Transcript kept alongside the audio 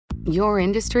Your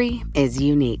industry is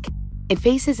unique. It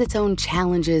faces its own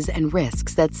challenges and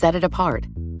risks that set it apart.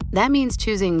 That means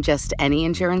choosing just any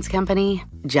insurance company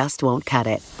just won't cut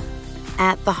it.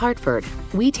 At The Hartford,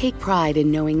 we take pride in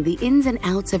knowing the ins and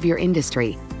outs of your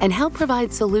industry and help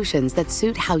provide solutions that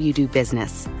suit how you do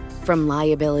business. From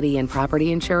liability and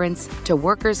property insurance to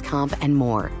workers' comp and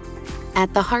more.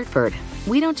 At The Hartford,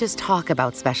 we don't just talk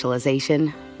about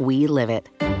specialization, we live it.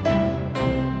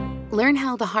 Learn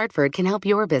how The Hartford can help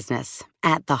your business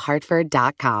at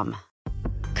thehartford.com.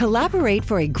 Collaborate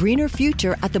for a greener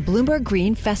future at the Bloomberg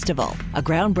Green Festival, a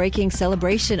groundbreaking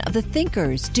celebration of the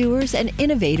thinkers, doers, and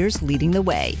innovators leading the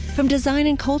way. From design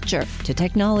and culture to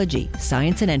technology,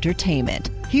 science, and entertainment.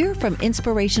 Hear from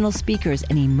inspirational speakers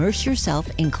and immerse yourself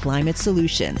in climate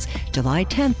solutions. July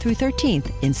 10th through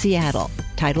 13th in Seattle.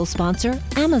 Title sponsor,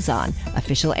 Amazon.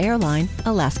 Official airline,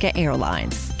 Alaska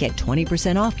Airlines. Get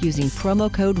 20% off using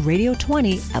promo code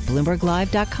radio20 at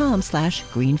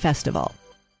bloomberglive.com/Green Festival.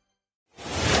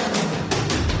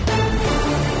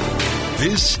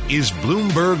 This is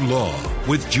Bloomberg Law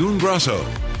with June Grosso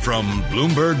from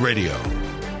Bloomberg Radio.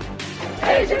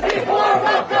 Asian people are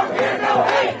welcome here, no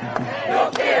hate,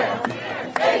 no fear.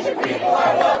 Asian people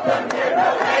are welcome here,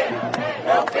 no hate,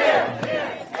 no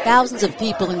fear. Thousands of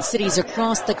people in cities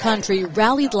across the country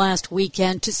rallied last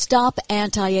weekend to stop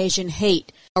anti-Asian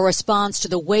hate, a response to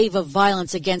the wave of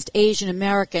violence against Asian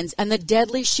Americans and the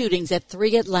deadly shootings at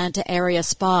 3 Atlanta area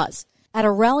spas. At a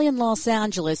rally in Los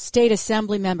Angeles, State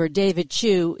Assembly member David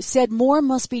Chu said more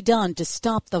must be done to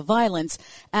stop the violence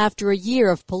after a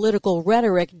year of political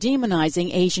rhetoric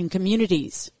demonizing Asian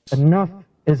communities. Enough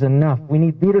is enough. We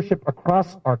need leadership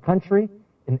across our country,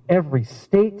 in every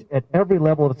state, at every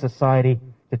level of society,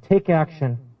 to take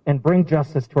action and bring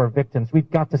justice to our victims. We've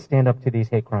got to stand up to these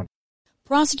hate crimes.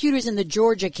 Prosecutors in the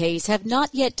Georgia case have not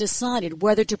yet decided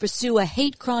whether to pursue a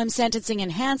hate crime sentencing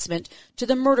enhancement to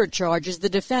the murder charges the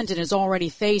defendant is already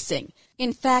facing.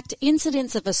 In fact,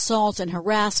 incidents of assault and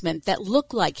harassment that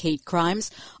look like hate crimes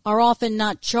are often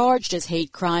not charged as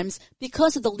hate crimes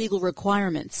because of the legal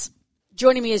requirements.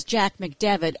 Joining me is Jack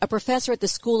McDevitt, a professor at the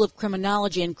School of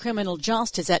Criminology and Criminal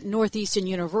Justice at Northeastern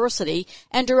University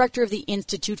and director of the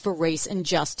Institute for Race and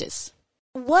Justice.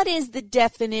 What is the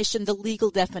definition, the legal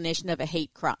definition of a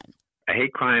hate crime? A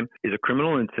hate crime is a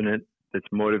criminal incident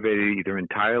that's motivated either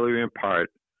entirely or in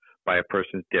part by a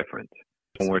person's difference.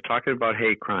 When we're talking about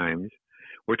hate crimes,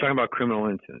 we're talking about criminal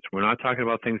incidents. We're not talking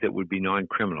about things that would be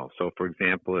non-criminal. So, for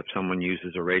example, if someone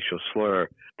uses a racial slur,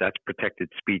 that's protected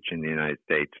speech in the United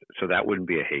States, so that wouldn't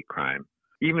be a hate crime.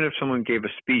 Even if someone gave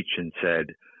a speech and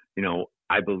said,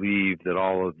 I believe that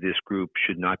all of this group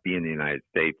should not be in the United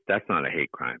States, that's not a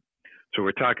hate crime. So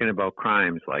we're talking about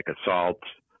crimes like assaults,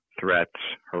 threats,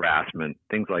 harassment,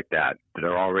 things like that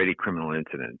are already criminal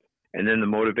incidents. And then the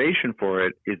motivation for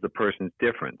it is the person's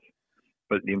difference.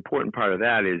 But the important part of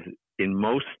that is in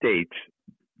most states,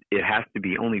 it has to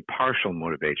be only partial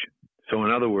motivation. So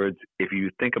in other words, if you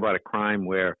think about a crime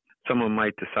where someone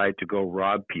might decide to go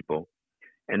rob people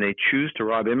and they choose to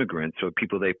rob immigrants, so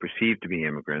people they perceive to be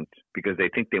immigrants, because they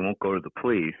think they won't go to the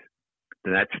police,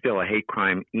 then that's still a hate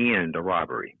crime and a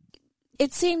robbery.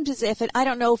 It seems as if, and I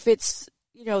don't know if it's,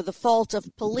 the fault of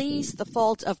police, the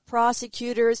fault of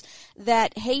prosecutors,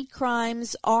 that hate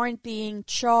crimes aren't being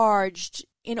charged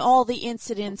in all the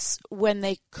incidents when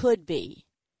they could be.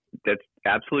 That's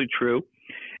absolutely true.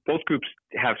 Both groups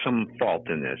have some fault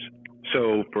in this.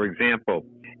 So, for example,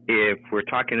 if we're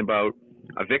talking about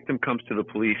a victim comes to the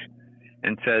police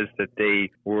and says that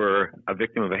they were a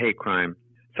victim of a hate crime,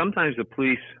 sometimes the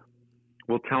police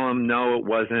will tell them, no, it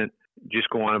wasn't. Just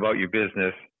go on about your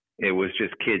business. It was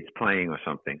just kids playing or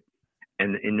something.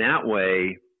 And in that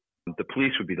way, the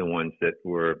police would be the ones that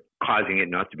were causing it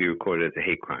not to be recorded as a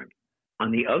hate crime.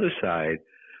 On the other side,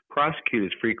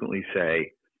 prosecutors frequently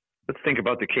say, let's think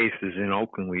about the cases in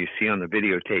Oakland where you see on the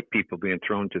videotape people being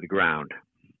thrown to the ground.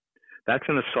 That's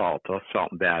an assault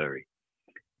and battery.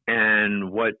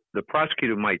 And what the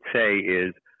prosecutor might say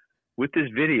is, with this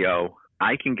video,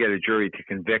 I can get a jury to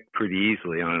convict pretty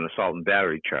easily on an assault and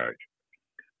battery charge.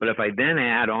 But if I then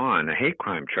add on a hate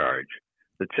crime charge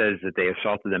that says that they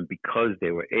assaulted them because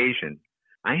they were Asian,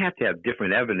 I have to have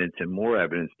different evidence and more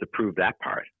evidence to prove that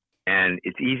part. And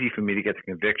it's easy for me to get the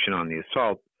conviction on the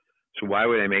assault, so why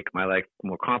would I make my life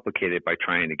more complicated by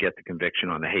trying to get the conviction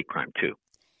on the hate crime too?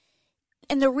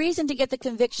 And the reason to get the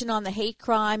conviction on the hate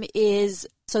crime is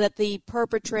so that the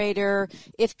perpetrator,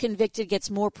 if convicted, gets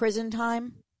more prison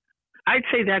time? I'd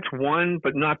say that's one,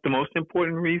 but not the most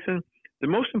important reason. The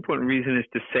most important reason is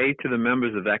to say to the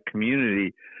members of that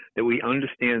community that we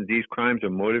understand these crimes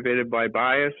are motivated by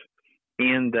bias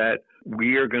and that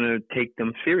we are going to take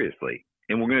them seriously.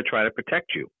 and we're going to try to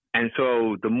protect you. And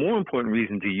so the more important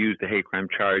reason to use the hate crime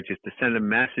charge is to send a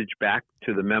message back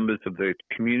to the members of the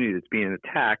community that's being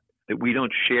attacked that we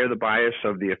don't share the bias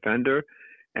of the offender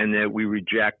and that we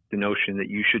reject the notion that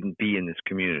you shouldn't be in this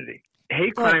community.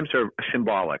 Hate crimes are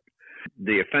symbolic.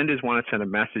 The offenders want to send a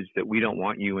message that we don't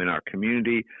want you in our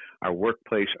community, our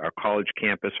workplace, our college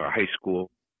campus, our high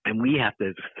school. And we have to,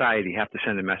 as a society, have to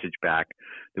send a message back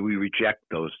that we reject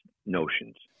those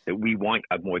notions, that we want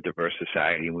a more diverse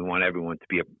society and we want everyone to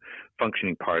be a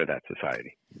functioning part of that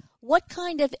society. What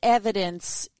kind of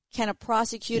evidence can a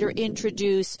prosecutor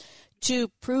introduce to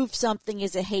prove something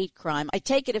is a hate crime? I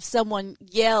take it if someone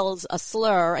yells a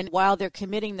slur and while they're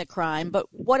committing the crime, but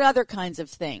what other kinds of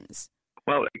things?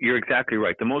 Well, you're exactly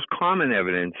right. The most common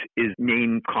evidence is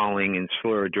name calling and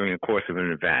slur during the course of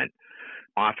an event.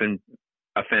 Often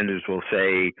offenders will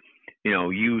say, you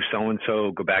know, you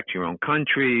so-and-so, go back to your own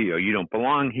country, or you don't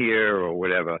belong here, or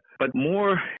whatever. But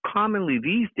more commonly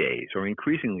these days, or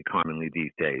increasingly commonly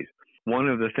these days, one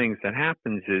of the things that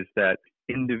happens is that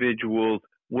individuals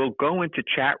will go into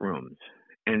chat rooms.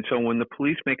 And so when the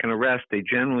police make an arrest, they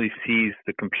generally seize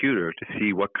the computer to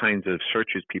see what kinds of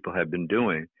searches people have been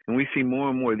doing. And we see more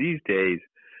and more these days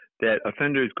that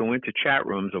offenders go into chat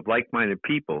rooms of like-minded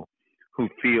people who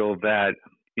feel that,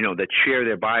 you know, that share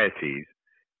their biases,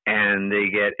 and they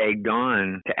get egged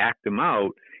on to act them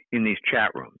out in these chat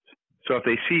rooms. So if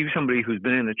they see somebody who's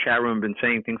been in the chat room and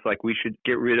saying things like we should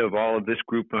get rid of all of this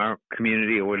group in our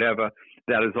community or whatever,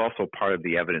 that is also part of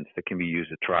the evidence that can be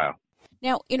used at trial.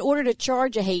 Now, in order to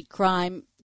charge a hate crime,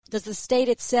 does the state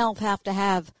itself have to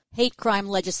have hate crime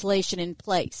legislation in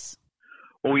place?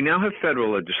 Well, we now have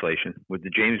federal legislation. With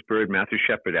the James Byrd Matthew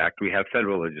Shepard Act, we have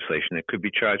federal legislation that could be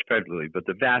charged federally, but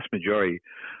the vast majority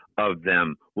of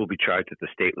them will be charged at the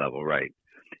state level, right?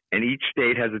 And each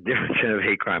state has a different set of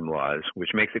hate crime laws, which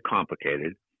makes it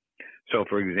complicated. So,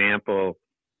 for example,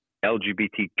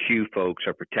 LGBTQ folks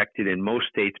are protected in most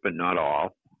states, but not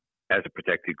all, as a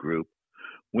protected group.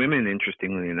 Women,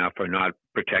 interestingly enough, are not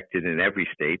protected in every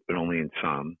state, but only in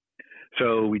some.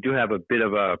 So we do have a bit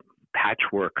of a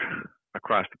patchwork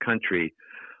across the country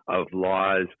of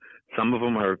laws. Some of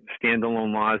them are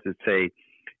standalone laws that say,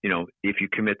 you know, if you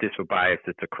commit this for bias,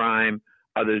 it's a crime.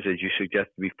 Others, as you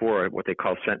suggested before, are what they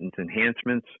call sentence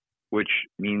enhancements, which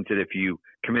means that if you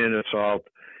commit an assault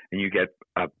and you get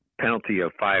a penalty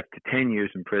of 5 to 10 years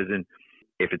in prison,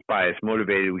 if it's bias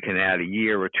motivated, we can add a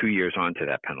year or 2 years onto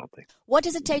that penalty. What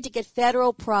does it take to get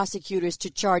federal prosecutors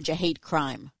to charge a hate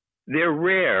crime? They're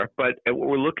rare, but what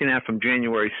we're looking at from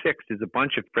January 6th is a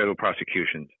bunch of federal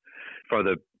prosecutions for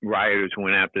the rioters who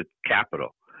went after the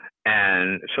Capitol.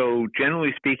 And so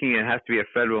generally speaking, it has to be a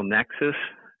federal nexus.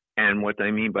 And what I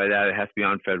mean by that, it has to be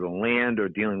on federal land or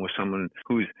dealing with someone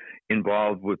who's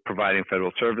involved with providing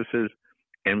federal services.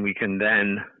 And we can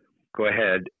then go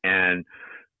ahead and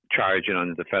charge it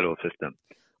under the federal system.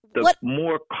 The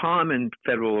more common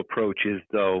federal approach is,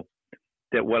 though,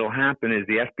 that what will happen is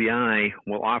the FBI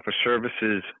will offer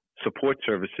services, support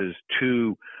services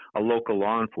to a local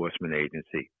law enforcement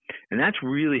agency. And that's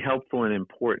really helpful and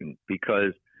important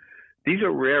because these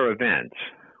are rare events.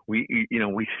 We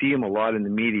see them a lot in the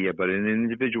media, but in an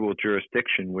individual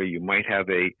jurisdiction where you might have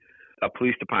a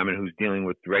police department who's dealing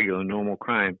with regular, normal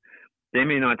crime, they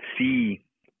may not see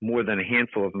more than a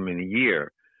handful of them in a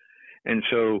year. And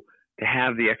so to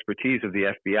have the expertise of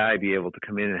the FBI be able to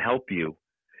come in and help you,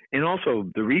 and also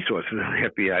the resources of the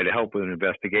FBI to help with an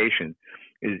investigation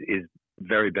is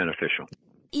very beneficial.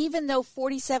 Even though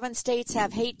 47 states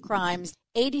have hate crimes,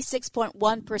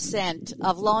 86.1%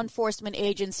 of law enforcement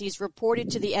agencies reported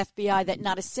to the FBI that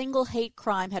not a single hate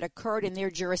crime had occurred in their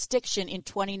jurisdiction in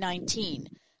 2019,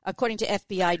 according to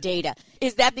FBI data.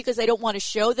 Is that because they don't want to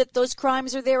show that those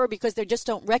crimes are there or because they just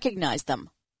don't recognize them?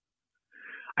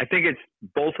 I think it's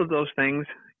both of those things,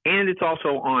 and it's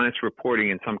also honest reporting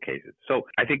in some cases. So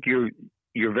I think you're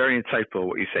very insightful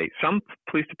what you say. Some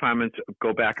police departments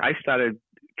go back. I started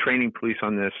training police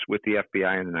on this with the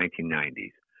FBI in the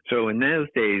 1990s. So in those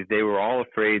days, they were all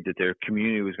afraid that their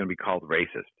community was going to be called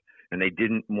racist, and they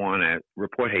didn't want to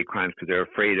report hate crimes because they're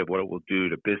afraid of what it will do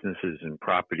to businesses and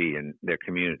property in their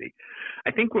community.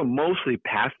 I think we're mostly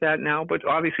past that now, but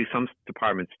obviously some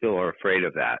departments still are afraid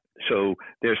of that. So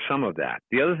there's some of that.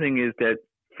 The other thing is that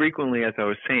frequently, as I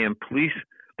was saying, police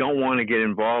don't want to get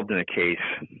involved in a case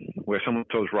where someone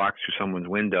throws rocks through someone's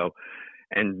window,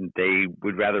 and they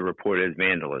would rather report it as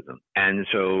vandalism. And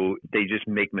so they just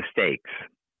make mistakes.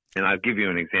 And I'll give you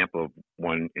an example of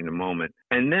one in a moment.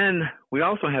 And then we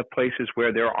also have places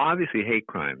where there are obviously hate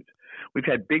crimes. We've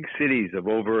had big cities of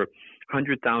over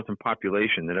 100,000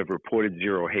 population that have reported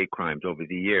zero hate crimes over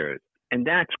the years. And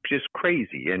that's just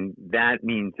crazy. And that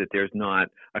means that there's not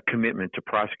a commitment to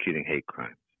prosecuting hate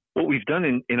crimes. What we've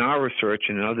done in our research,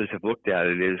 and others have looked at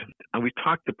it, is we've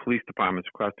talked to police departments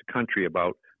across the country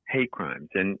about hate crimes.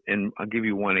 And I'll give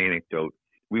you one anecdote.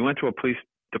 We went to a police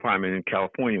department in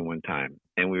California one time,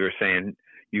 and we were saying,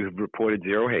 you have reported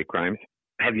 0 hate crimes.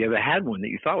 Have you ever had one that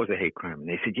you thought was a hate crime? And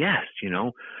they said, yes,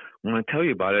 I want to tell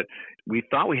you about it. We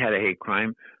thought we had a hate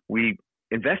crime. We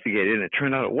investigated, and it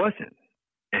turned out it wasn't.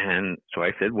 And so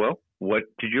I said, well, what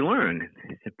did you learn?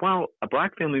 He said, well, a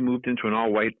black family moved into an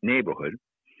all-white neighborhood,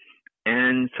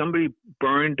 and somebody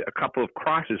burned a couple of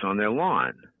crosses on their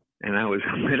lawn. And I was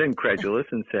a bit incredulous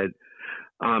and said,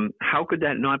 how could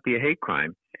that not be a hate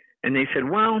crime? And they said,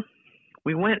 well,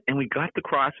 we went and we got the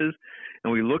crosses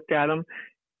and we looked at them,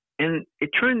 and it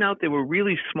turned out they were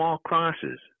really small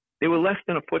crosses. They were less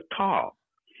than a foot tall.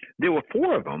 There were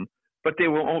 4 of them, but they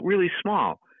were all really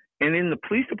small. And in the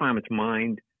police department's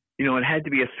mind, it had to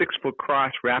be a 6-foot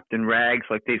cross wrapped in rags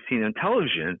like they've seen on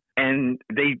television. And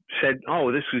they said,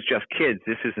 oh, this was just kids.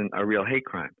 This isn't a real hate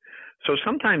crime. So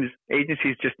sometimes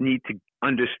agencies just need to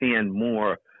understand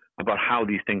more about how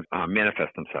these things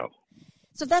manifest themselves.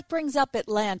 So that brings up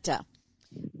Atlanta,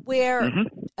 where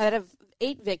out of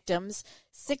 8 victims,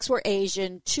 6 were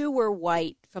Asian, 2 were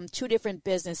white from 2 different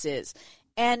businesses.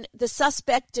 And the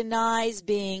suspect denies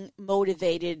being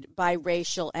motivated by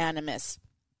racial animus.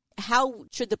 How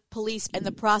should the police and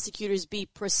the prosecutors be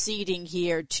proceeding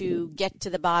here to get to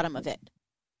the bottom of it?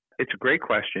 It's a great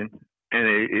question, and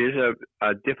it is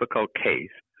a difficult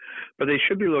case. But they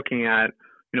should be looking at,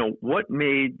 what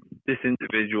made this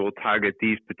individual target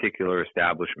these particular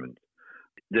establishments.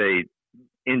 The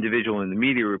individual in the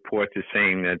media reports is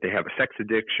saying that they have a sex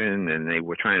addiction and they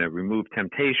were trying to remove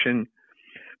temptation.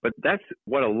 But that's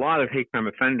what a lot of hate crime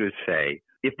offenders say.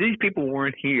 If these people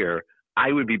weren't here,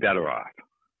 I would be better off.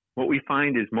 What we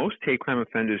find is most hate crime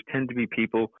offenders tend to be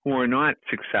people who are not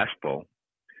successful.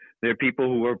 They're people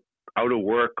who are out of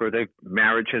work, or their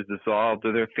marriage has dissolved,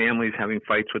 or their family's having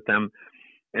fights with them,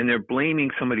 and they're blaming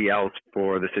somebody else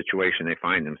for the situation they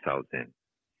find themselves in.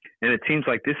 And it seems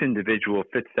like this individual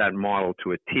fits that model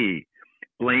to a T,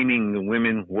 blaming the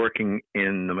women working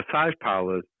in the massage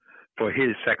parlors for his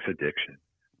sex addiction.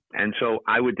 And so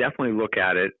I would definitely look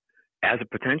at it as a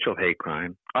potential hate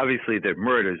crime. Obviously, there are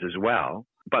murders as well.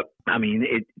 But,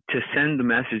 to send the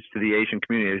message to the Asian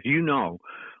community, as you know,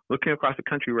 looking across the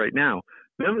country right now,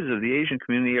 members of the Asian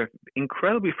community are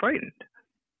incredibly frightened.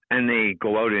 And they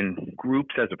go out in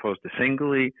groups as opposed to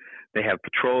singly. They have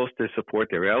patrols to support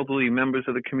their elderly members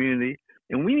of the community.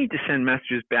 And we need to send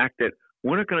messages back that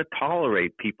we're not going to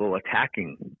tolerate people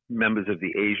attacking members of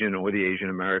the Asian or the Asian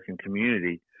American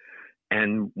community.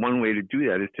 And one way to do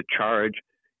that is to charge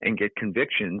and get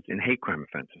convictions in hate crime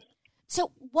offenses. So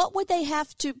what would they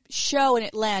have to show in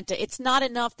Atlanta? It's not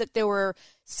enough that there were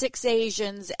 6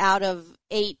 Asians out of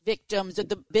 8 victims, that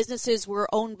the businesses were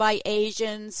owned by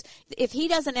Asians. If he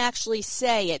doesn't actually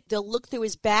say it, they'll look through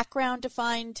his background to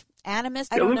find animus?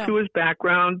 They'll look through his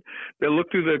background. They'll look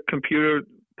through the computer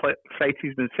sites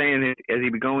he's been saying it as he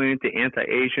be going into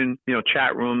anti-Asian,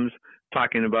 chat rooms,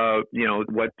 talking about,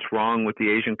 what's wrong with the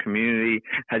Asian community.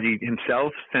 Has he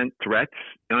himself sent threats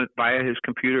via his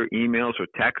computer, emails or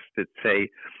texts that say,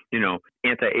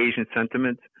 anti-Asian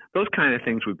sentiments? Those kind of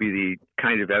things would be the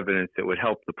kind of evidence that would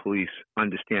help the police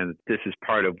understand that this is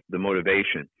part of the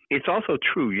motivation. It's also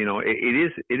true,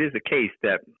 it is a case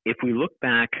that if we look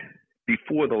back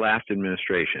before the last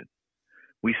administration,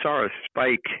 we saw a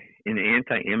spike in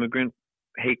anti-immigrant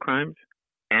hate crimes.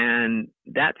 And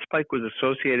that spike was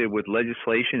associated with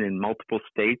legislation in multiple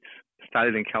states,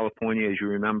 started in California, as you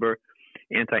remember,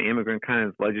 anti-immigrant kind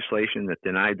of legislation that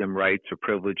denied them rights or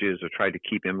privileges or tried to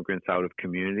keep immigrants out of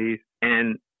communities.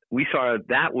 And we saw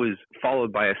that was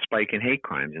followed by a spike in hate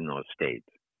crimes in those states.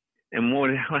 And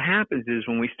what happens is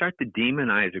when we start to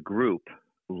demonize a group,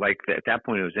 like at that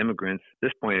point it was immigrants, at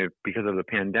this point, because of the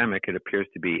pandemic, it appears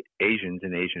to be Asians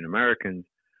and Asian Americans,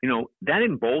 that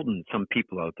emboldens some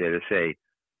people out there to say,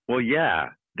 well, yeah,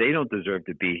 they don't deserve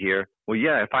to be here. Well,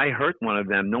 yeah, if I hurt one of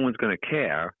them, no one's going to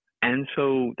care. And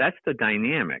so that's the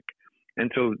dynamic.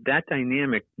 And so that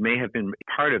dynamic may have been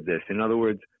part of this. In other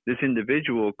words, this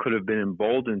individual could have been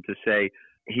emboldened to say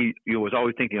he was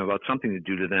always thinking about something to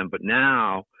do to them. But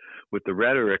now with the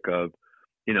rhetoric of,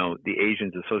 the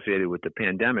Asians associated with the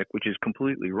pandemic, which is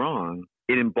completely wrong,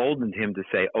 it emboldened him to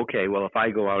say, okay, well, if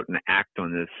I go out and act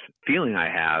on this feeling I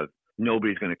have,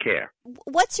 nobody's going to care.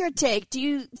 What's your take? Do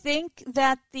you think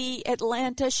that the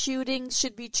Atlanta shootings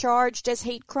should be charged as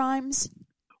hate crimes?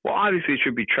 Well, obviously it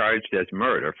should be charged as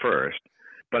murder first,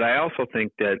 but I also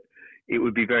think that it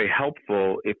would be very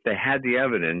helpful if they had the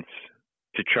evidence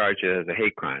to charge it as a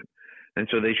hate crime. And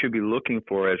so they should be looking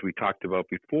for, as we talked about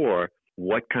before,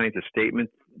 what kinds of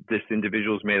statements this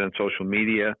individual's made on social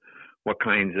media, what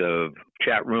kinds of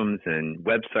chat rooms and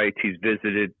websites he's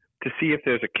visited, to see if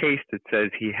there's a case that says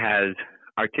he has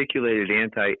articulated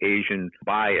anti-Asian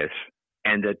bias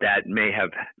and that may have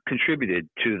contributed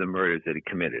to the murders that he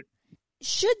committed.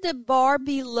 Should the bar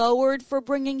be lowered for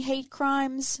bringing hate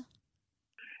crimes?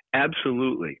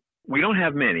 Absolutely. We don't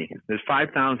have many. There's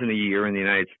 5,000 a year in the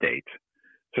United States.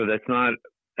 So that's not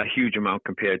a huge amount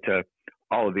compared to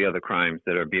all of the other crimes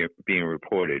that are being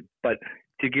reported. But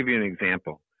to give you an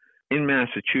example, in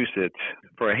Massachusetts,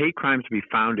 for a hate crime to be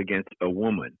found against a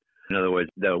woman, in other words,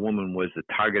 the woman was the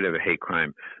target of a hate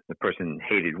crime, the person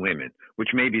hated women, which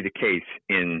may be the case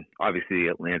in, obviously,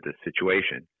 the Atlanta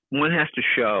situation, one has to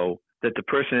show that the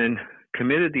person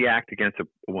committed the act against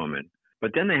a woman,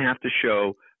 but then they have to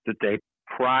show that they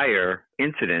prior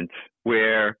incidents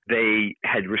where they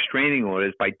had restraining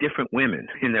orders by different women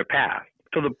in their past.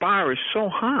 So the bar is so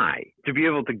high to be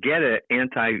able to get an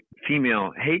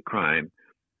anti-female hate crime.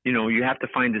 You know, you have to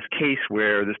find this case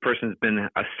where this person's been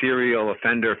a serial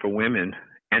offender for women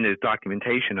and there's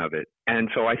documentation of it. And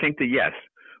so I think that, yes,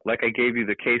 like I gave you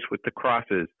the case with the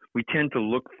crosses, we tend to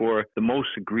look for the most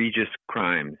egregious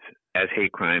crimes as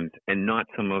hate crimes and not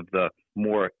some of the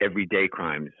more everyday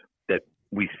crimes that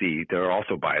we see that are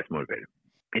also bias motivated.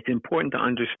 It's important to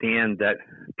understand that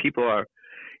people are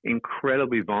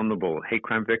incredibly vulnerable hate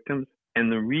crime victims.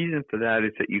 And the reason for that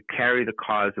is that you carry the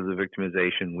cause of the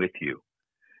victimization with you.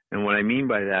 And what I mean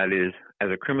by that is,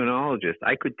 as a criminologist,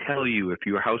 I could tell you if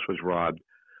your house was robbed,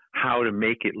 how to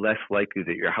make it less likely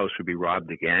that your house would be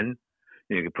robbed again.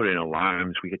 You could put in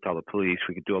alarms, we could tell the police,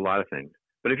 we could do a lot of things.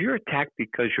 But if you're attacked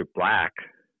because you're black,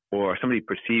 or somebody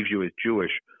perceives you as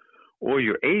Jewish, or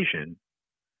you're Asian,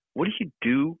 what do you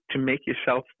do to make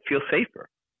yourself feel safer?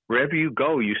 Wherever you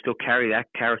go, you still carry that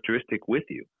characteristic with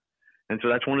you. And so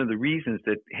that's one of the reasons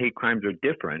that hate crimes are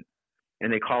different,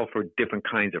 and they call for different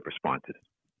kinds of responses.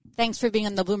 Thanks for being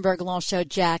on the Bloomberg Law Show,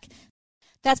 Jack.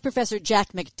 That's Professor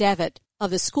Jack McDevitt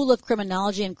of the School of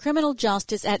Criminology and Criminal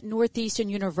Justice at Northeastern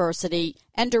University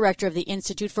and director of the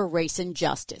Institute for Race and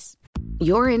Justice.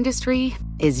 Your industry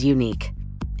is unique.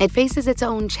 It faces its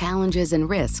own challenges and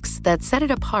risks that set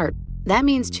it apart. That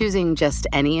means choosing just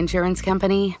any insurance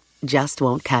company just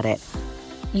won't cut it.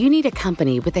 You need a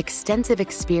company with extensive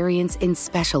experience in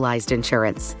specialized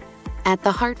insurance. At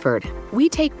The Hartford, we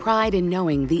take pride in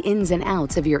knowing the ins and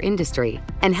outs of your industry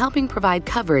and helping provide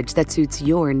coverage that suits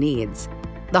your needs.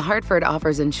 The Hartford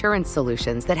offers insurance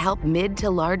solutions that help mid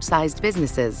to large-sized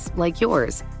businesses like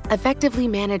yours effectively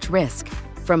manage risk,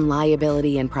 from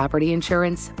liability and property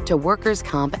insurance to workers'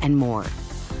 comp and more.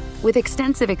 With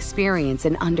extensive experience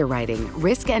in underwriting,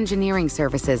 risk engineering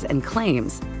services, and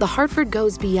claims, The Hartford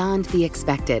goes beyond the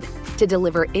expected to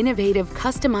deliver innovative,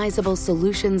 customizable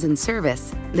solutions and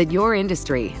service that your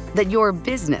industry, that your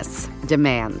business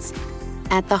demands.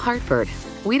 At The Hartford,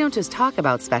 we don't just talk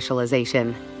about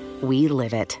specialization, we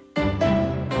live it.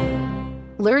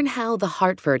 Learn how The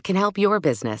Hartford can help your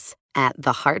business at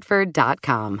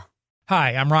thehartford.com.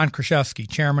 Hi, I'm Ron Kraszewski,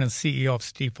 Chairman and CEO of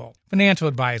Stifel. Financial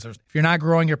advisors, if you're not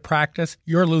growing your practice,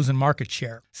 you're losing market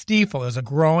share. Stifel is a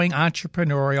growing,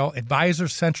 entrepreneurial,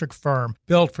 advisor-centric firm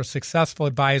built for successful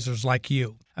advisors like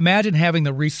you. Imagine having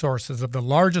the resources of the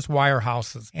largest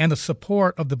wirehouses and the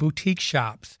support of the boutique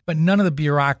shops, but none of the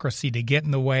bureaucracy to get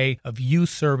in the way of you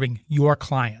serving your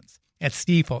clients. At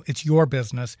Stifel, it's your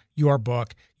business, your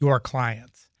book, your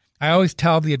clients. I always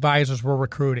tell the advisors we're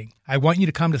recruiting, I want you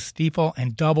to come to Stifel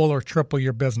and double or triple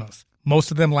your business.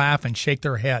 Most of them laugh and shake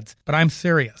their heads, but I'm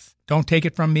serious. Don't take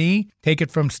it from me. Take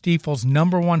it from Stifel's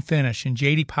 #1 finish in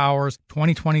J.D. Power's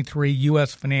 2023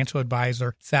 U.S. Financial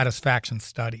Advisor Satisfaction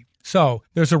Study. So,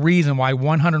 there's a reason why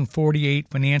 148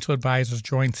 financial advisors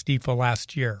joined Stifel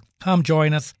last year. Come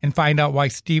join us and find out why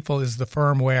Stifel is the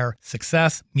firm where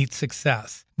success meets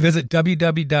success. Visit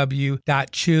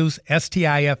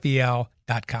www.choosestifel.com.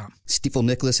 Stifel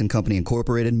Nicholas and Company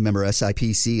Incorporated, member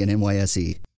SIPC and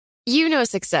NYSE. You know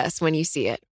success when you see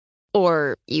it.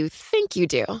 Or you think you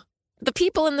do. The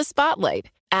people in the spotlight.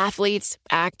 Athletes,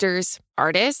 actors,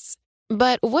 artists.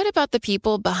 But what about the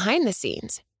people behind the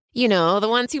scenes? You know, the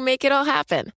ones who make it all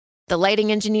happen. The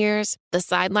lighting engineers, the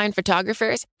sideline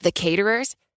photographers, the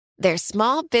caterers. They're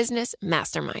small business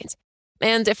masterminds.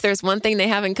 And if there's one thing they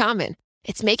have in common,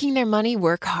 it's making their money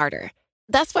work harder.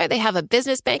 That's why they have a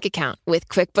business bank account with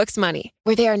QuickBooks Money,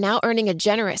 where they are now earning a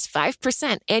generous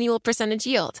 5% annual percentage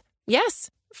yield. Yes,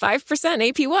 5%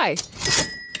 APY.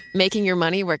 Making your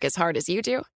money work as hard as you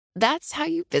do? That's how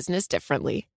you business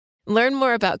differently. Learn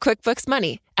more about QuickBooks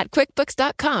Money at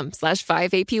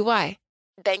quickbooks.com/5APY.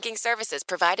 Banking services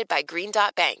provided by Green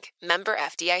Dot Bank, member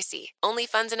FDIC. Only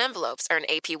funds and envelopes earn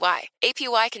APY.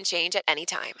 APY can change at any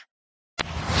time.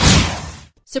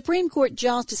 Supreme Court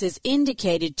justices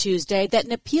indicated Tuesday that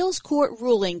an appeals court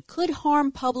ruling could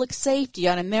harm public safety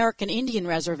on American Indian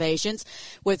reservations,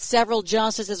 with several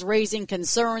justices raising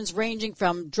concerns ranging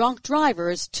from drunk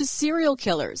drivers to serial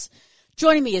killers.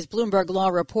 Joining me is Bloomberg Law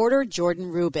reporter Jordan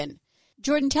Rubin.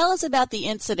 Jordan, tell us about the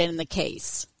incident in the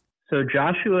case. So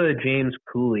Joshua James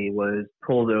Cooley was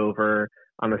pulled over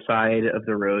on the side of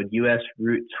the road, U.S.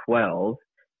 Route 12,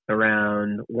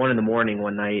 around 1 a.m.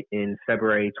 one night in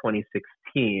February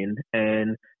 2016.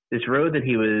 And this road that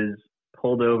he was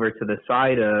pulled over to the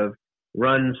side of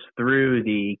runs through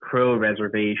the Crow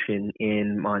Reservation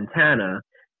in Montana.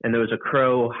 And there was a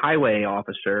Crow highway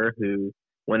officer who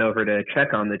went over to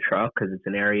check on the truck because it's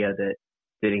an area that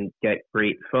didn't get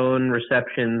great phone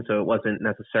reception. So it wasn't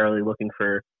necessarily looking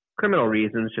for criminal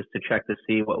reasons, just to check to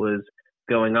see what was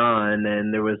going on.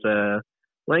 And there was a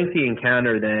lengthy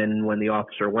encounter then when the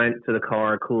officer went to the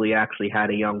car. Cooley actually had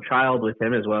a young child with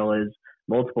him as well as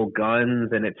multiple guns,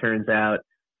 and it turns out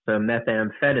some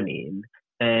methamphetamine.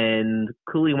 And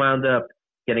Cooley wound up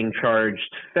getting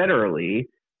charged federally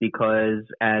because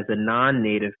as a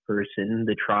non-native person,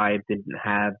 the tribe didn't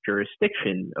have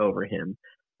jurisdiction over him.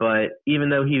 But even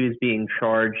though he was being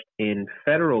charged in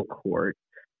federal court,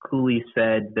 Cooley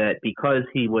said that because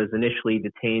he was initially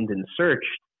detained and searched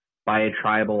by a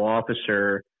tribal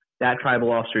officer, that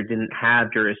tribal officer didn't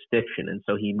have jurisdiction, and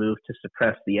so he moved to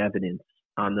suppress the evidence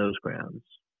on those grounds.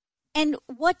 And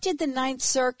what did the Ninth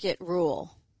Circuit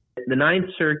rule? The Ninth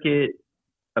Circuit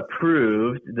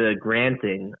approved the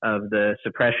granting of the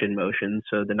suppression motion,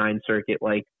 so the Ninth Circuit,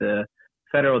 like the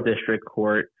federal district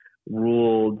court,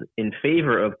 ruled in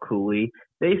favor of Cooley.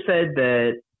 They said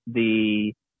that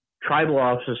the tribal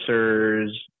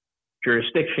officer's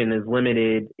jurisdiction is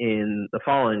limited in the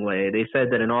following way. They said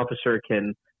that an officer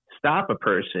can stop a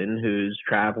person who's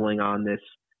traveling on this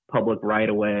public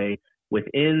right-of-way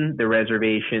within the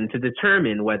reservation to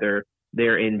determine whether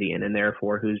they're Indian and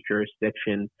therefore whose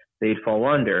jurisdiction they'd fall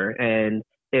under. And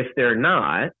if they're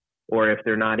not, or if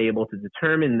they're not able to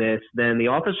determine this, then the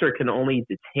officer can only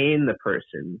detain the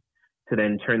person to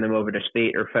then turn them over to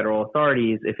state or federal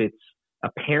authorities if it's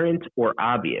apparent or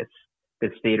obvious that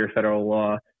state or federal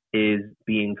law is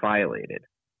being violated.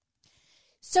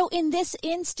 So in this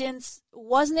instance,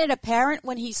 wasn't it apparent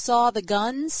when he saw the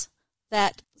guns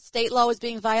that state law was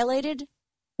being violated?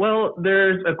 Well,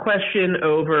 there's a question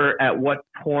over at what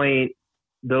point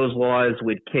those laws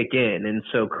would kick in. And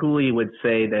so Cooley would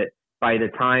say that by the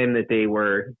time that they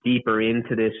were deeper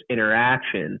into this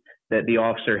interaction, that the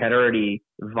officer had already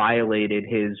violated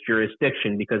his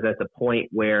jurisdiction, because at the point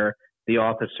where the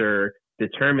officer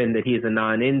determined that he's a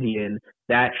non-Indian,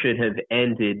 that should have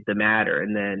ended the matter.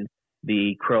 And then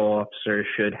the Crow officer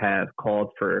should have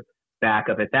called for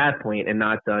backup at that point and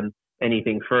not done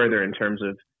anything further in terms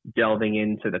of delving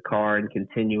into the car and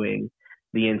continuing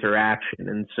the interaction.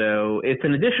 And so it's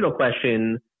an additional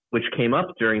question which came up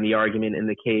during the argument in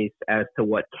the case as to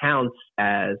what counts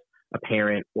as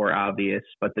apparent or obvious.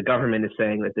 But the government is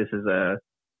saying that this is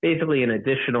basically an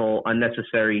additional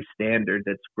unnecessary standard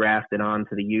that's grafted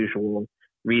onto the usual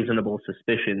reasonable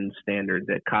suspicion standard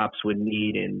that cops would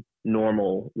need in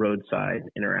normal roadside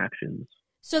interactions.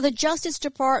 So the Justice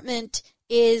Department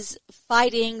is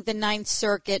fighting the Ninth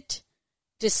Circuit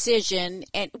decision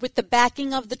and with the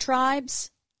backing of the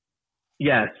tribes?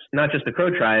 Yes, not just the Crow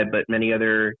tribe, but many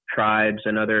other tribes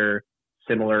and other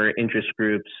similar interest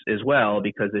groups as well,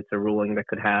 because it's a ruling that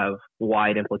could have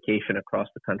wide implication across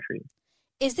the country.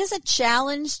 Is this a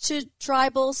challenge to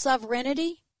tribal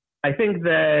sovereignty? I think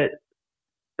that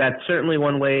that's certainly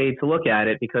one way to look at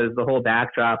it, because the whole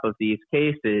backdrop of these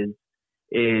cases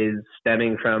is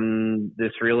stemming from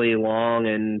this really long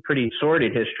and pretty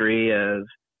sordid history of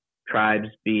tribes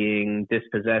being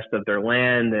dispossessed of their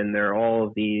land, and there are all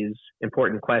of these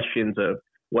important questions of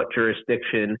what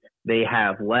jurisdiction they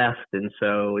have left. And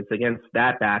so it's against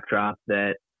that backdrop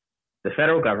that the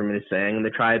federal government is saying, and the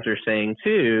tribes are saying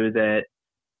too, that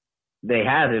they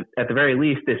have, at the very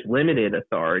least, this limited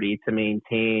authority to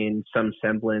maintain some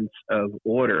semblance of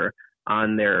order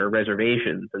on their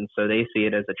reservations. And so they see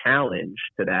it as a challenge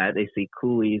to that. They see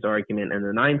Cooley's argument and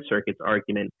the Ninth Circuit's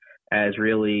argument as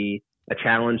really a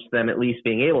challenge to them at least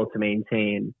being able to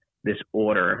maintain this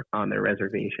order on their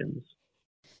reservations.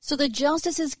 So the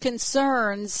justices'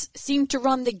 concerns seem to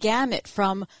run the gamut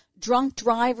from drunk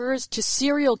drivers to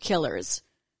serial killers.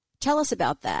 Tell us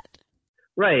about that.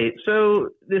 Right. So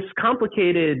this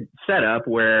complicated setup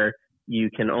where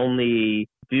you can only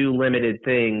do limited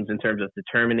things in terms of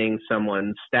determining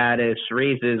someone's status,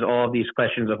 raises all of these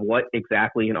questions of what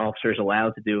exactly an officer is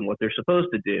allowed to do and what they're supposed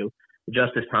to do.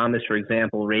 Justice Thomas, for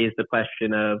example, raised the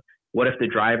question of what if the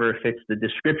driver fits the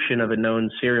description of a known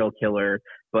serial killer,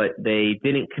 but they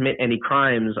didn't commit any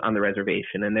crimes on the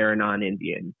reservation and they're a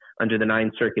non-Indian? Under the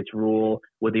Ninth Circuit's rule,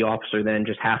 would the officer then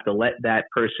just have to let that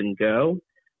person go?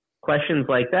 Questions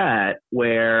like that,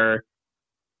 where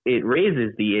it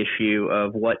raises the issue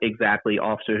of what exactly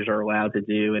officers are allowed to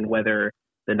do and whether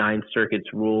the Ninth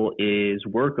Circuit's rule is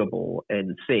workable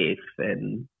and safe.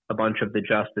 And a bunch of the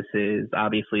justices,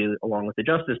 obviously along with the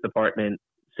Justice Department,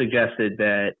 suggested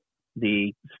that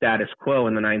the status quo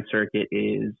in the Ninth Circuit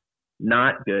is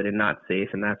not good and not safe,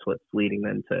 and that's what's leading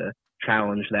them to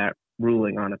challenge that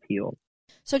ruling on appeal.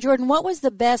 So, Jordan, what was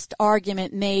the best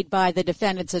argument made by the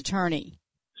defendant's attorney?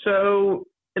 So,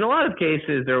 in a lot of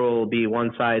cases, there will be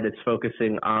one side that's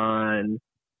focusing on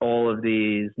all of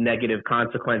these negative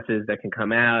consequences that can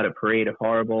come out, a parade of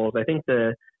horribles. I think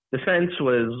the defense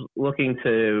was looking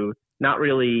to not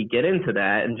really get into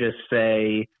that and just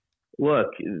say, look,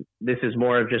 this is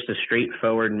more of just a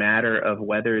straightforward matter of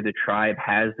whether the tribe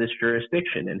has this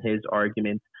jurisdiction. And his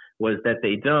argument was that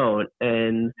they don't.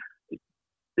 And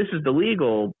this is the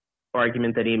legal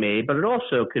argument that he made, but it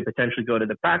also could potentially go to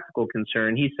the practical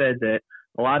concern. He said that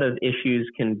a lot of issues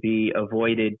can be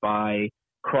avoided by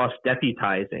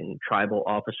cross-deputizing tribal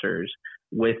officers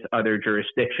with other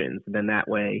jurisdictions. And then that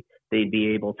way they'd be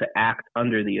able to act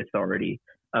under the authority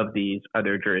of these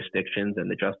other jurisdictions. And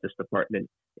the Justice Department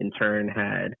in turn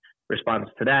had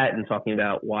responses to that and talking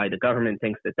about why the government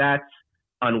thinks that that's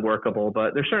unworkable.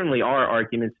 But there certainly are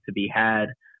arguments to be had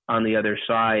on the other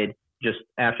side. Just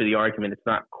after the argument, it's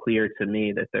not clear to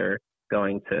me that they're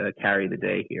going to carry the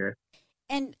day here.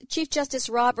 And Chief Justice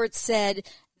Roberts said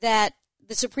that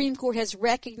the Supreme Court has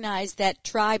recognized that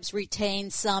tribes retain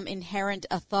some inherent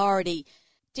authority.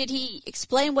 Did he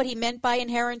explain what he meant by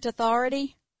inherent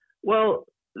authority? Well,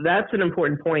 that's an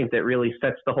important point that really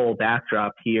sets the whole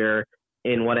backdrop here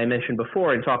in what I mentioned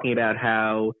before in talking about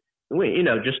how,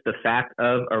 just the fact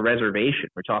of a reservation.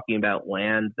 We're talking about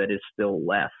land that is still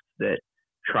left that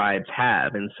tribes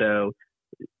have. And so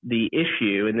the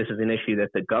issue, and this is an issue that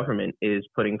the government is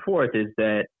putting forth, is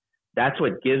that that's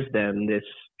what gives them this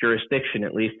jurisdiction,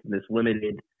 at least in this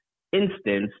limited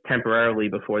instance, temporarily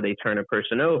before they turn a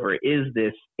person over, is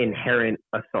this inherent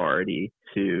authority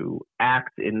to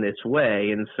act in this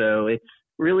way. And so it's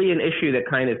really an issue that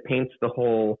kind of paints the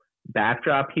whole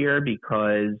backdrop here,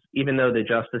 because even though the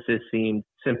justices seemed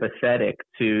sympathetic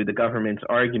to the government's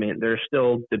argument, there are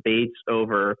still debates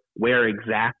over where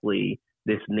exactly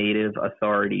this native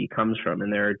authority comes from.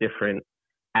 And there are different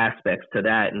aspects to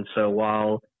that. And so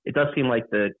while it does seem like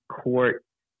the court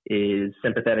is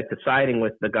sympathetic to siding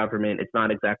with the government, it's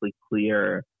not exactly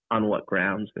clear on what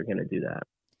grounds they're going to do that.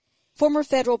 Former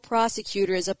federal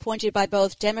prosecutors appointed by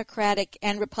both Democratic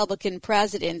and Republican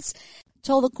presidents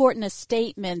told the court in a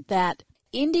statement that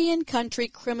Indian country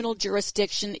criminal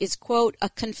jurisdiction is, quote, a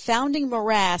confounding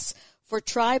morass for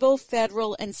tribal,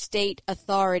 federal, and state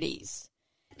authorities.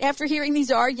 After hearing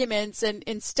these arguments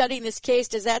and studying this case,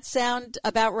 does that sound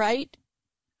about right?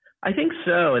 I think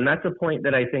so, and that's a point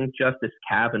that I think Justice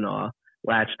Kavanaugh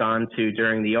latched onto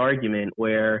during the argument,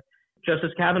 where Justice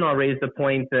Kavanaugh raised the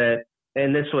point that,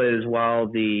 and this was while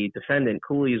the defendant,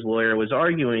 Cooley's lawyer, was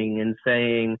arguing and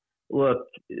saying, look,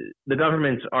 the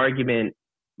government's argument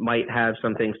might have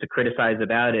some things to criticize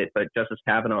about it, but Justice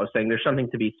Kavanaugh was saying there's something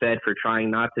to be said for trying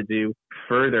not to do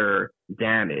further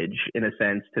damage, in a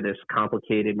sense, to this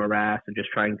complicated morass and just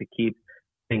trying to keep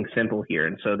things simple here.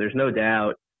 And so there's no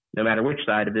doubt, no matter which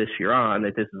side of this you're on,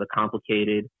 that this is a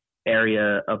complicated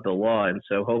area of the law. And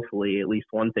so hopefully at least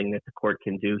one thing that the court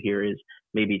can do here is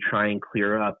maybe try and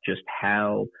clear up just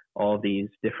how all these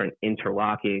different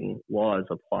interlocking laws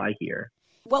apply here.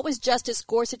 What was Justice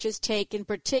Gorsuch's take in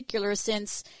particular,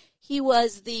 since he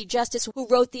was the justice who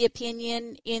wrote the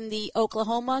opinion in the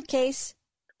Oklahoma case?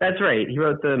 That's right. He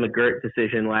wrote the McGirt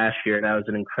decision last year. That was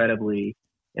an incredibly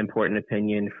important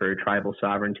opinion for tribal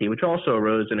sovereignty, which also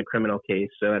arose in a criminal case.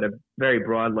 So at a very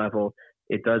broad level,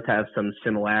 it does have some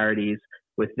similarities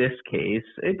with this case.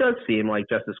 It does seem like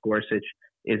Justice Gorsuch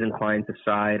is inclined to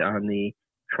side on the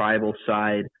tribal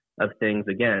side of things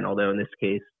again, although in this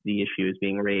case, the issue is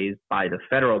being raised by the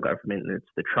federal government, and it's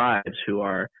the tribes who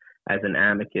are, as an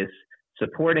amicus,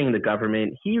 supporting the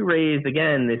government. He raised,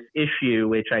 again, this issue,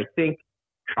 which I think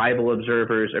tribal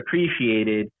observers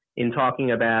appreciated, in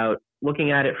talking about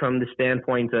looking at it from the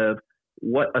standpoint of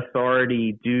what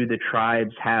authority do the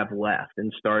tribes have left,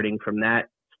 and starting from that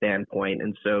standpoint.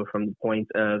 And so from the point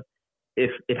of,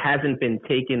 if it hasn't been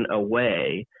taken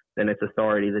away, then it's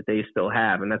authority that they still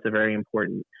have. And that's a very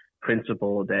important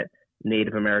principle that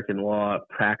Native American law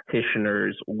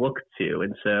practitioners look to.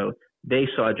 And so they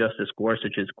saw Justice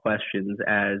Gorsuch's questions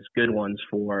as good ones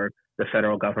for the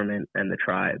federal government and the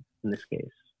tribe in this case.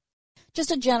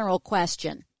 Just a general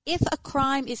question. If a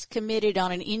crime is committed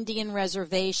on an Indian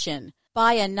reservation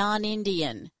by a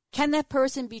non-Indian, can that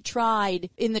person be tried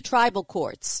in the tribal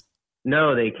courts?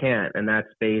 No, they can't. And that's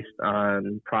based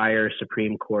on prior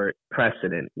Supreme Court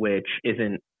precedent, which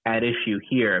isn't at issue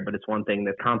here, but it's one thing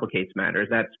that complicates matters.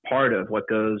 That's part of what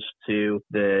goes to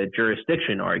the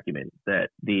jurisdiction argument, that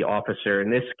the officer in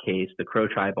this case, the Crow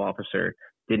tribe officer,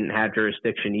 didn't have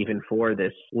jurisdiction even for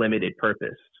this limited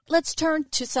purpose. Let's turn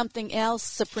to something else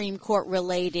Supreme Court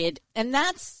related, and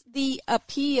that's the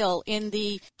appeal in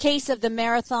the case of the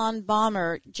marathon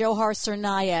bomber, Johar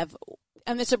Tsarnaev.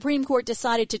 And the Supreme Court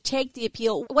decided to take the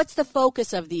appeal. What's the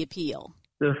focus of the appeal?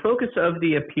 The focus of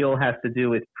the appeal has to do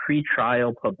with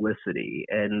pretrial publicity,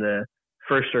 and the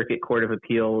First Circuit Court of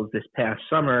Appeals this past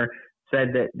summer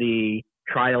said that the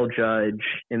trial judge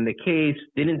in the case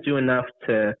didn't do enough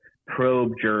to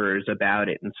probe jurors about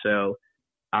it. And so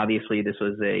obviously this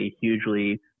was a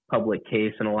hugely public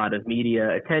case and a lot of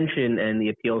media attention, and the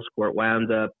appeals court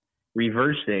wound up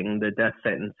reversing the death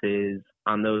sentences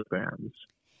on those grounds.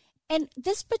 And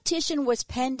this petition was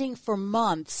pending for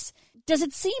months. Does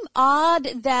it seem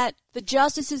odd that the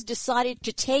justices decided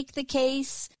to take the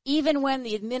case even when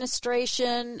the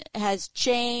administration has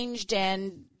changed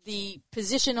and the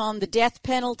position on the death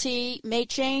penalty may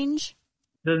change?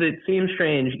 Does it seem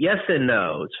strange? Yes and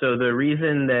no. So the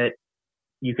reason that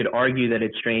you could argue that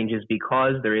it's strange is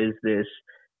because there is this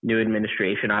new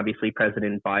administration. Obviously,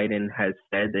 President Biden has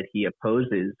said that he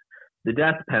opposes the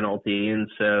death penalty, and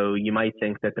so you might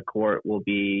think that the court will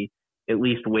be at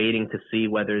least waiting to see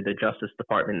whether the Justice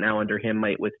Department now under him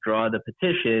might withdraw the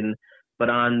petition. But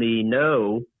on the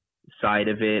no side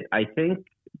of it, I think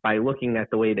by looking at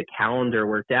the way the calendar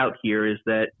worked out here is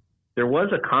that there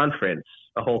was a conference,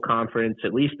 a whole conference,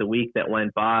 at least a week that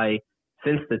went by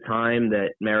since the time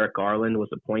that Merrick Garland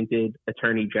was appointed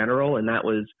Attorney General. And that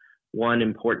was one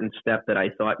important step that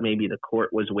I thought maybe the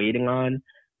court was waiting on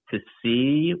to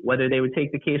see whether they would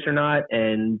take the case or not.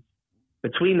 And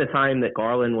between the time that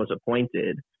Garland was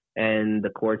appointed and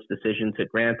the court's decision to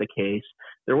grant the case,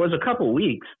 there was a couple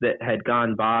weeks that had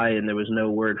gone by and there was no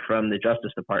word from the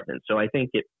Justice Department. So I think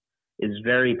it is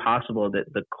very possible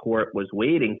that the court was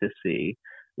waiting to see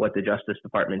what the Justice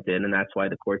Department did, and that's why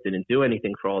the court didn't do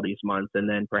anything for all these months, and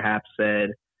then perhaps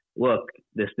said, look,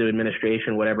 this new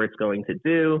administration, whatever it's going to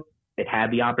do, it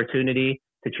had the opportunity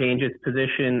to change its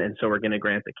position, and so we're going to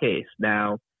grant the case.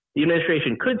 Now, the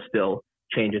administration could still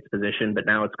change its position, but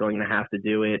now it's going to have to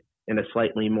do it in a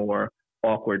slightly more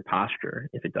awkward posture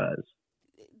if it does.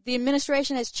 The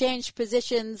administration has changed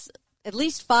positions at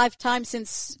least 5 times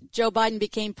since Joe Biden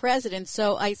became president,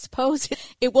 so I suppose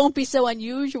it won't be so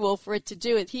unusual for it to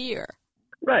do it here.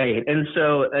 Right. And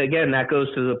so, again, that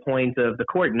goes to the point of the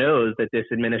court knows that this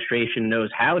administration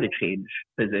knows how to change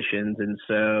positions, and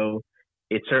so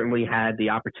it certainly had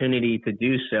the opportunity to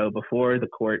do so before the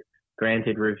court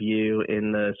granted review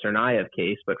in the Tsarnaev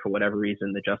case, but for whatever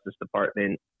reason, the Justice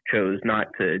Department chose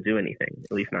not to do anything,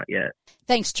 at least not yet.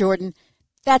 Thanks, Jordan.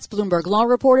 That's Bloomberg Law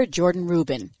reporter Jordan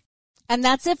Rubin. And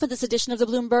that's it for this edition of the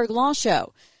Bloomberg Law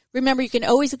Show. Remember, you can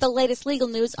always get the latest legal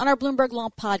news on our Bloomberg Law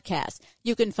podcast.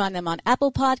 You can find them on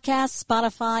Apple Podcasts,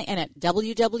 Spotify, and at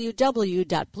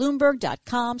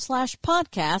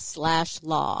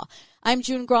www.bloomberg.com/podcast/law. I'm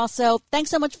June Grosso. Thanks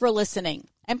so much for listening.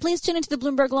 And please tune into the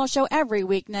Bloomberg Law Show every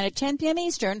weeknight at 10 p.m.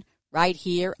 Eastern, right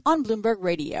here on Bloomberg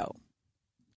Radio.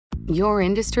 Your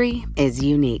industry is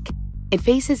unique. It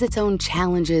faces its own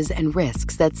challenges and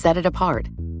risks that set it apart.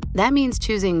 That means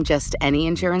choosing just any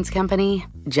insurance company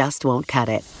just won't cut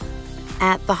it.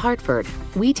 At The Hartford,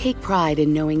 we take pride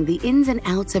in knowing the ins and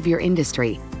outs of your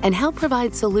industry and help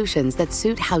provide solutions that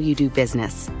suit how you do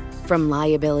business. From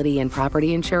liability and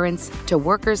property insurance to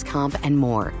workers' comp and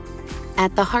more.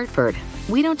 At The Hartford,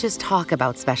 we don't just talk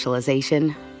about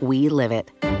specialization, we live it.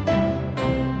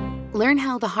 Learn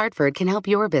how The Hartford can help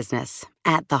your business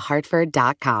at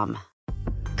thehartford.com.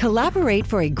 Collaborate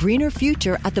for a greener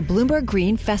future at the Bloomberg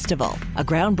Green Festival, a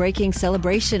groundbreaking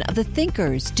celebration of the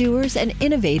thinkers, doers, and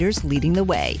innovators leading the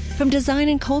way. From design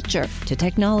and culture to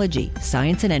technology,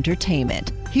 science, and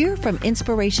entertainment. Hear from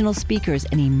inspirational speakers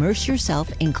and immerse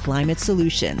yourself in climate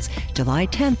solutions. July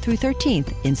 10th through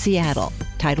 13th in Seattle.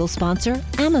 Title sponsor,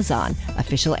 Amazon.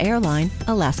 Official airline,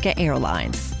 Alaska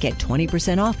Airlines. Get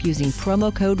 20% off using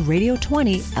promo code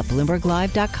RADIO20 at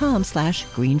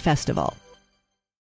BloombergLive.com/Green Festival.